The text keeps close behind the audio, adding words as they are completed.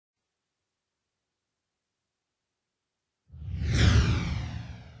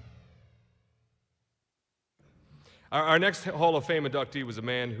Our next Hall of Fame inductee was a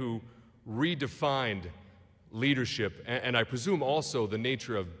man who redefined leadership and I presume also the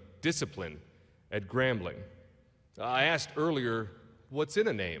nature of discipline at Grambling. I asked earlier, what's in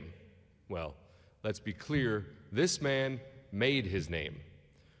a name? Well, let's be clear, this man made his name.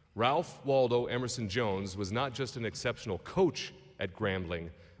 Ralph Waldo Emerson Jones was not just an exceptional coach at Grambling,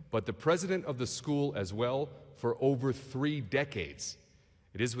 but the president of the school as well for over 3 decades.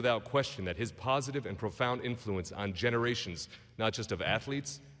 It is without question that his positive and profound influence on generations, not just of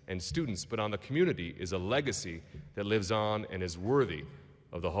athletes and students, but on the community, is a legacy that lives on and is worthy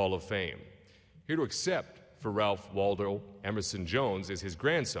of the Hall of Fame. Here to accept for Ralph Waldo Emerson Jones is his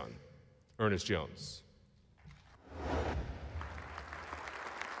grandson, Ernest Jones.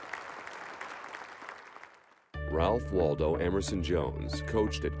 Ralph Waldo Emerson Jones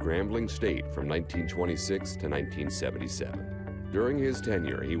coached at Grambling State from 1926 to 1977. During his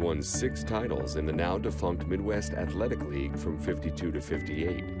tenure, he won 6 titles in the now-defunct Midwest Athletic League from 52 to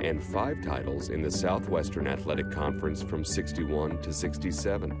 58, and 5 titles in the Southwestern Athletic Conference from 61 to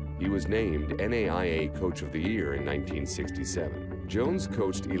 67. He was named NAIA Coach of the Year in 1967. Jones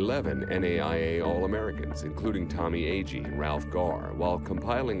coached 11 NAIA All-Americans, including Tommy Agee and Ralph Garr, while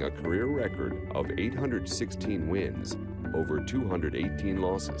compiling a career record of 816 wins, over 218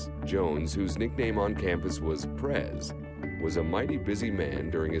 losses. Jones, whose nickname on campus was Prez, was a mighty busy man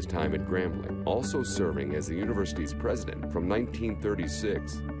during his time at Grambling, also serving as the university's president from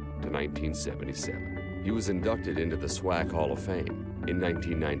 1936 to 1977. He was inducted into the SWAC Hall of Fame in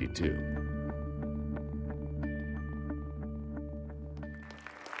 1992.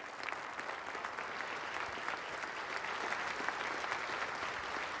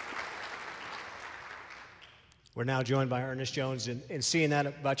 We're now joined by Ernest Jones, and seeing that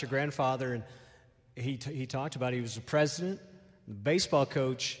about your grandfather, and he talked about he was the president, the baseball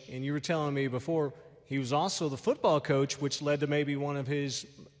coach, and you were telling me before he was also the football coach, which led to maybe one of his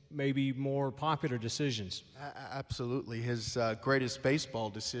maybe more popular decisions. Absolutely. His greatest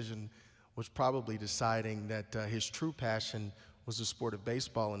baseball decision was probably deciding that his true passion was the sport of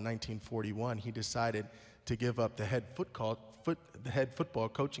baseball. In 1941, he decided to give up the head football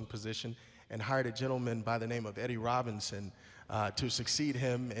coaching position and hired a gentleman by the name of Eddie Robinson to succeed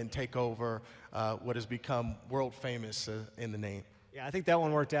him and take over what has become world famous in the name. Yeah, I think that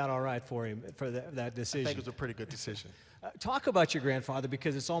one worked out all right for him, for that decision. I think it was a pretty good decision. Talk about your grandfather,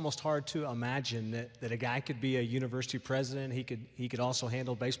 because it's almost hard to imagine that a guy could be a university president. He could also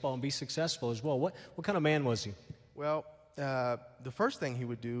handle baseball and be successful as well. What kind of man was he? Well, the first thing he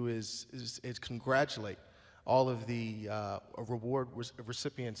would do is congratulate all of the reward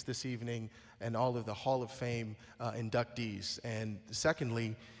recipients this evening and all of the Hall of Fame inductees. And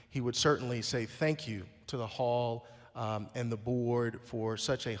secondly, he would certainly say thank you to the Hall and the board for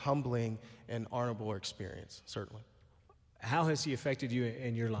such a humbling and honorable experience, certainly. How has he affected you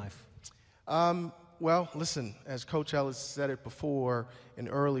in your life? Well, listen, as Coach Ellis said it before and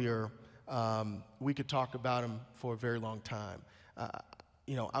earlier, we could talk about him for a very long time.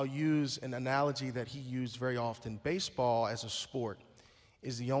 You know, I'll use an analogy that he used very often. Baseball as a sport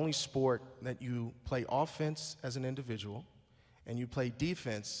is the only sport that you play offense as an individual and you play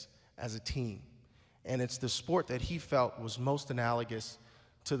defense as a team. And it's the sport that he felt was most analogous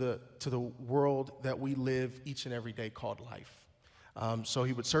to the world that we live each and every day called life. So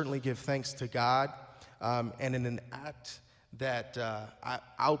he would certainly give thanks to God, and in an act that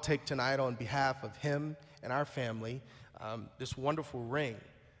I'll take tonight on behalf of him and our family, this wonderful ring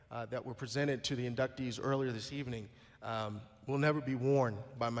that were presented to the inductees earlier this evening will never be worn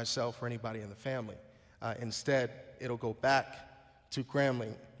by myself or anybody in the family. Instead, it'll go back to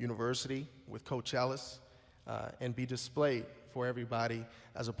Grambling University with Coach Ellis and be displayed for everybody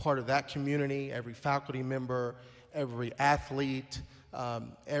as a part of that community, every faculty member, every athlete,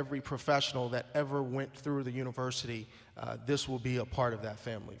 every professional that ever went through the university. This will be a part of that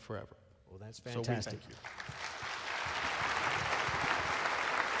family forever. Well, that's fantastic. So we thank you.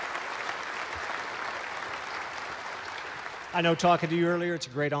 I know talking to you earlier, it's a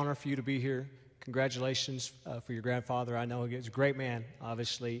great honor for you to be here. Congratulations for your grandfather. I know he's a great man,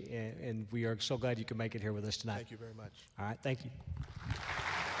 obviously, and we are so glad you could make it here with us tonight. Thank you very much. All right, thank you.